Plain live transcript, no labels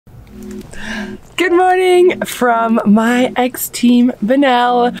Good morning from my ex-team,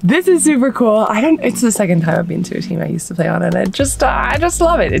 Michel. This is super cool. It's the second time I've been to a team I used to play on, and I just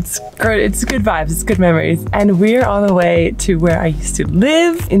love it. It's great. It's good vibes. It's good memories. And we're on the way to where I used to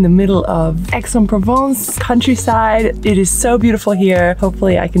live in the middle of Aix-en-Provence countryside. It is so beautiful here.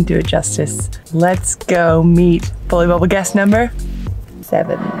 Hopefully I can do it justice. Let's go meet Volleyball guest number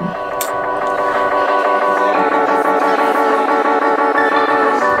 7.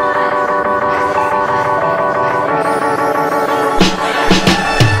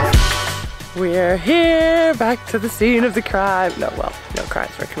 We're here, back to the scene of the crime. No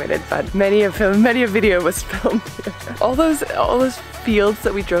crimes were committed, but many a video was filmed here. All those fields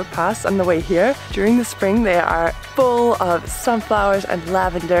that we drove past on the way here, during the spring, they are full of sunflowers and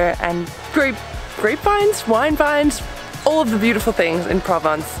lavender and grapevines, wine vines, all of the beautiful things in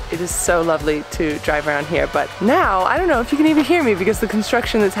Provence. It is so lovely to drive around here, but now, I don't know if you can even hear me because the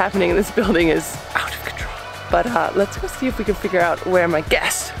construction that's happening in this building is out of control. But let's go see if we can figure out where my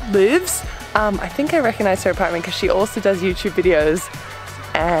guest lives. I think I recognize her apartment because she also does YouTube videos,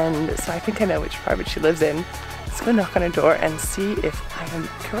 and so I think I know which apartment she lives in. Let's go knock on her door and see if I am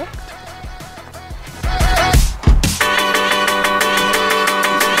correct.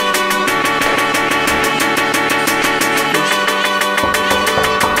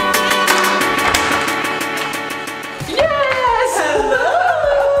 Yes! Hello!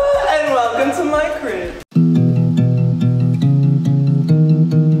 And welcome to my crib.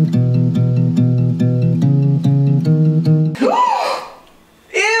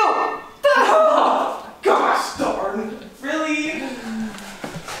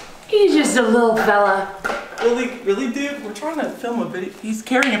 Just a little fella. Really, dude? We're trying to film a video. He's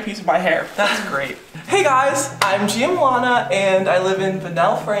carrying a piece of my hair. That's great. Hey guys, I'm Giamlana and I live in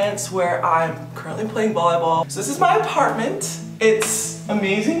Vannes, France, where I'm currently playing volleyball. So this is my apartment. It's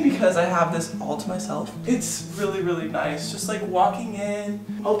amazing because I have this all to myself. It's really nice. Just like walking in,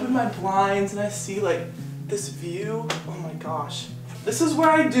 open my blinds, and I see like this view. Oh my gosh. This is where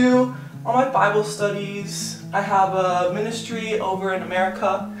I do all my Bible studies. I have a ministry over in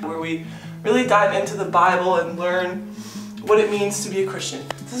America where we really dive into the Bible and learn what it means to be a Christian.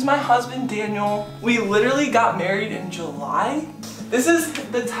 This is my husband, Daniel. We literally got married in July. This is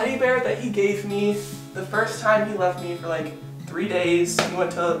the teddy bear that he gave me the first time he left me for like 3 days. He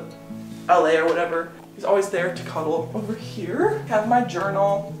went to LA or whatever. He's always there to cuddle. Over here, I have my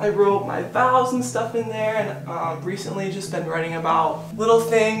journal. I wrote my vows and stuff in there, and recently just been writing about little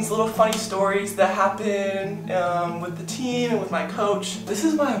things, little funny stories that happen with the team and with my coach. This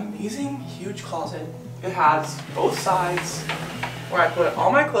is my amazing, huge closet. It has both sides where I put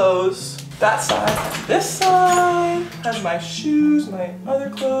all my clothes. That side, this side has my shoes, my other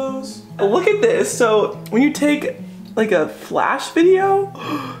clothes. Look at this. So when you take like a flash video,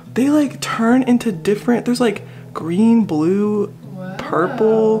 they like turn into different, there's like green, blue, wow,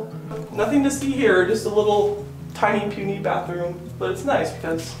 purple. Nothing to see here, just a little tiny puny bathroom, but it's nice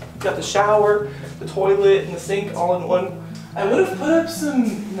because you got the shower, the toilet, and the sink all in one. I would have put up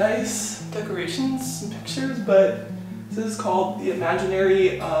some nice decorations, some pictures, but this is called the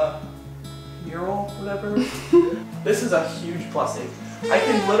imaginary mural, whatever. This is a huge blessing. I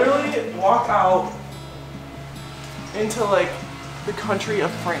can literally walk out into like the country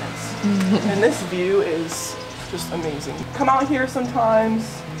of France. And this view is just amazing. Come out here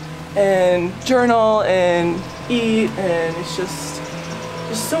sometimes and journal and eat, and it's just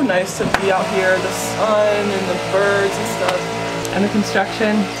so nice to be out here, the sun and the birds and stuff. And the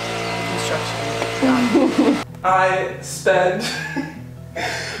construction. Yeah. I spend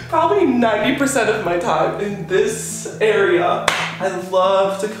probably 90% of my time in this area. I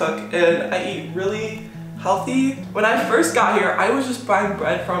love to cook and I eat really healthy. When I first got here, I was just buying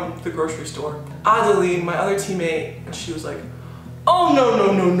bread from the grocery store. Adeline, my other teammate, she was like, oh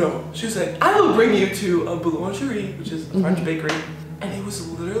no. She was like, I will bring you to a boulangerie, which is a French bakery. And it was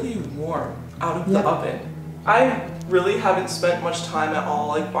literally warm out of the oven. I really haven't spent much time at all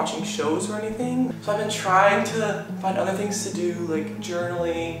like watching shows or anything. So I've been trying to find other things to do, like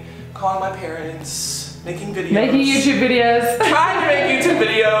journaling, calling my parents, making videos. Making YouTube videos. Trying to make YouTube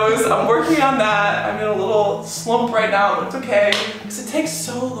videos. I'm working on that. I'm in a little slump right now, but it's okay. Because it takes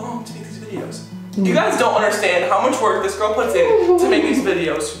so long to make these videos. You guys don't understand how much work this girl puts in to make these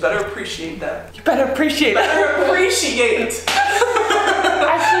videos. You better appreciate that. You better appreciate it. Better appreciate.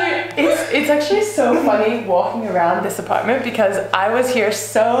 Actually, It's actually so funny walking around this apartment because I was here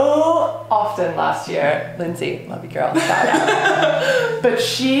so often last year. Lindsay, love you girl, shout out. But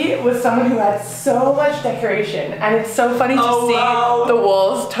she was someone who had so much decoration, and it's so funny to see the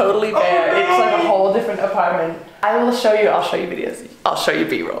walls totally bare. It's like a whole different apartment. I will show you, I'll show you videos. I'll show you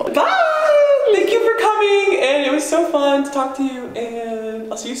B-roll. Bye! Thank you for coming, and it was so fun to talk to you,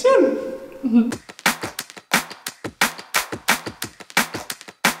 and I'll see you soon.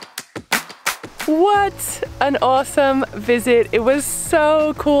 What an awesome visit. It was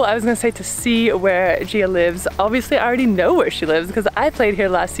so cool. I was gonna say to see where Gia lives. Obviously I already know where she lives because I played here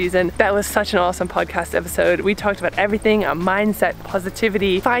last season. That was such an awesome podcast episode. We talked about everything, our mindset,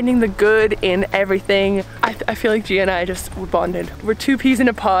 positivity, finding the good in everything. I feel like Gia and I just bonded. We're two peas in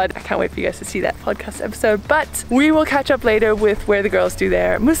a pod. I can't wait for you guys to see that podcast episode, but we will catch up later with where the girls do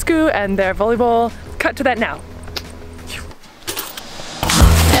their musku and their volleyball. Cut to that now.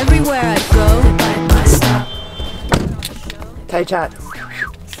 Everywhere I go, I stop. Tight chat.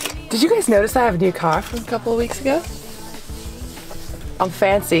 Did you guys notice I have a new car from a couple of weeks ago? I'm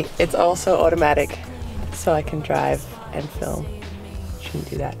fancy. It's also automatic, so I can drive and film.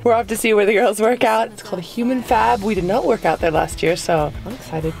 Shouldn't do that. We're off to see where the girls work out. It's called a Human Fab. We did not work out there last year, so I'm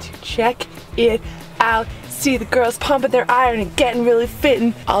excited to check it out. See the girls pumping their iron and getting really fit,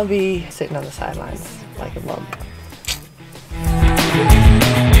 and I'll be sitting on the sidelines like a lump.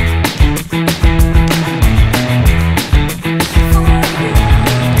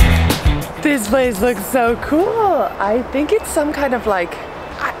 This place looks so cool. I think it's some kind of like,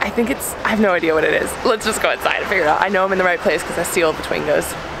 I have no idea what it is. Let's just go outside and figure it out. I know I'm in the right place because I see all the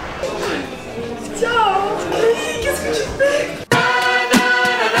Twingos.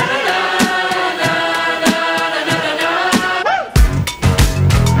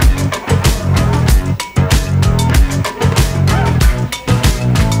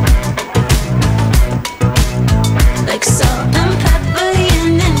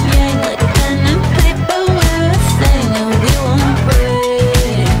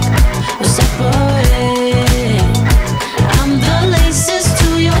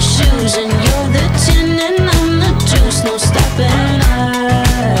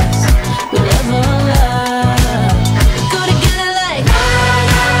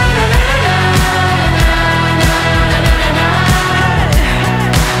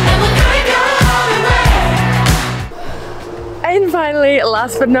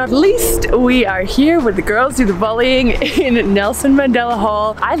 Last but not least, we are here with the girls do the volleying in Nelson Mandela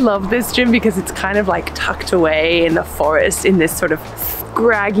Hall. I love this gym because it's kind of like tucked away in the forest in this sort of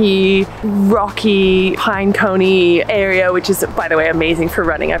scraggy, rocky, pine coney area, which is, by the way, amazing for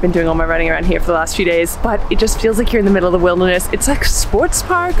running. I've been doing all my running around here for the last few days, but it just feels like you're in the middle of the wilderness. It's like a sports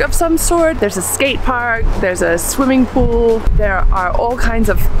park of some sort. There's a skate park, there's a swimming pool, there are all kinds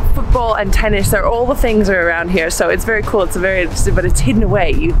of football and tennis. There are all the things are around here, so it's very cool. It's but it's hidden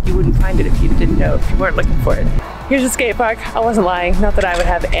away. You wouldn't find it if you didn't know, if you weren't looking for it. Here's a skate park. I wasn't lying. Not that I would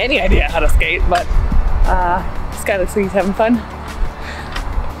have any idea how to skate, but this guy looks like he's having fun.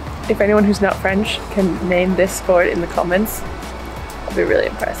 If anyone who's not French can name this sport in the comments, I'll be really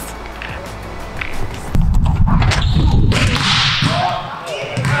impressed.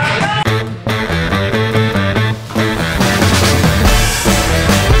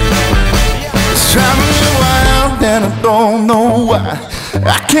 It's driving me wild and I don't know why.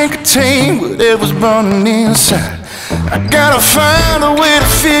 I can't contain whatever's burning inside. I gotta find a way to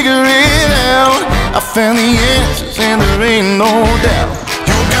figure it out. I found the answers and there ain't no doubt.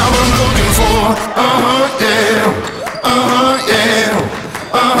 You got what I'm looking for, yeah, yeah,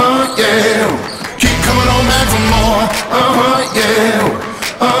 yeah. Keep coming on back for more, yeah,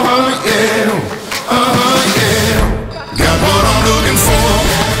 yeah, yeah. Got what I'm looking for.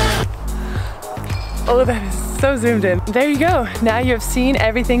 Oh, that is so zoomed in. There you go. Now you have seen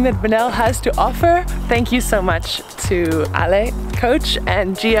everything that Benel has to offer. Thank you so much to Ale, coach,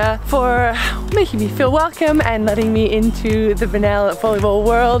 and Gia for making me feel welcome and letting me into the Benel volleyball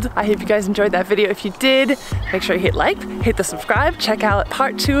world. I hope you guys enjoyed that video. If you did, make sure you hit like, hit the subscribe, check out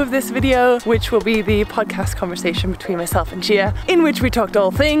part 2 of this video, which will be the podcast conversation between myself and Gia, in which we talked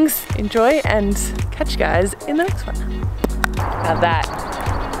all things. Enjoy and catch you guys in the next one. Now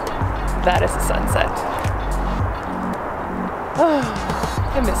that is a sunset. Oh,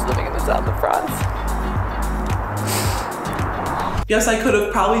 I miss living in the south of France. Yes, I could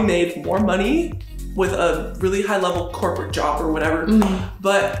have probably made more money with a really high level corporate job or whatever,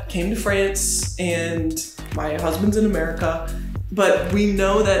 but came to France and my husband's in America But we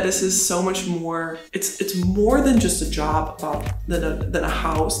know that this is so much more. It's more than just a job, than a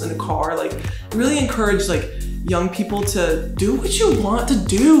house, than a car. Like, really encourage like young people to do what you want to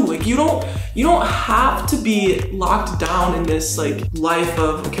do. Like, you don't have to be locked down in this like life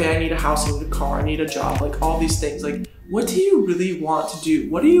of, okay, I need a house, I need a car, I need a job, like all these things. Like, what do you really want to do?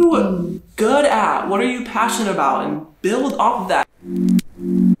 What are you good at? What are you passionate about? And build off of that.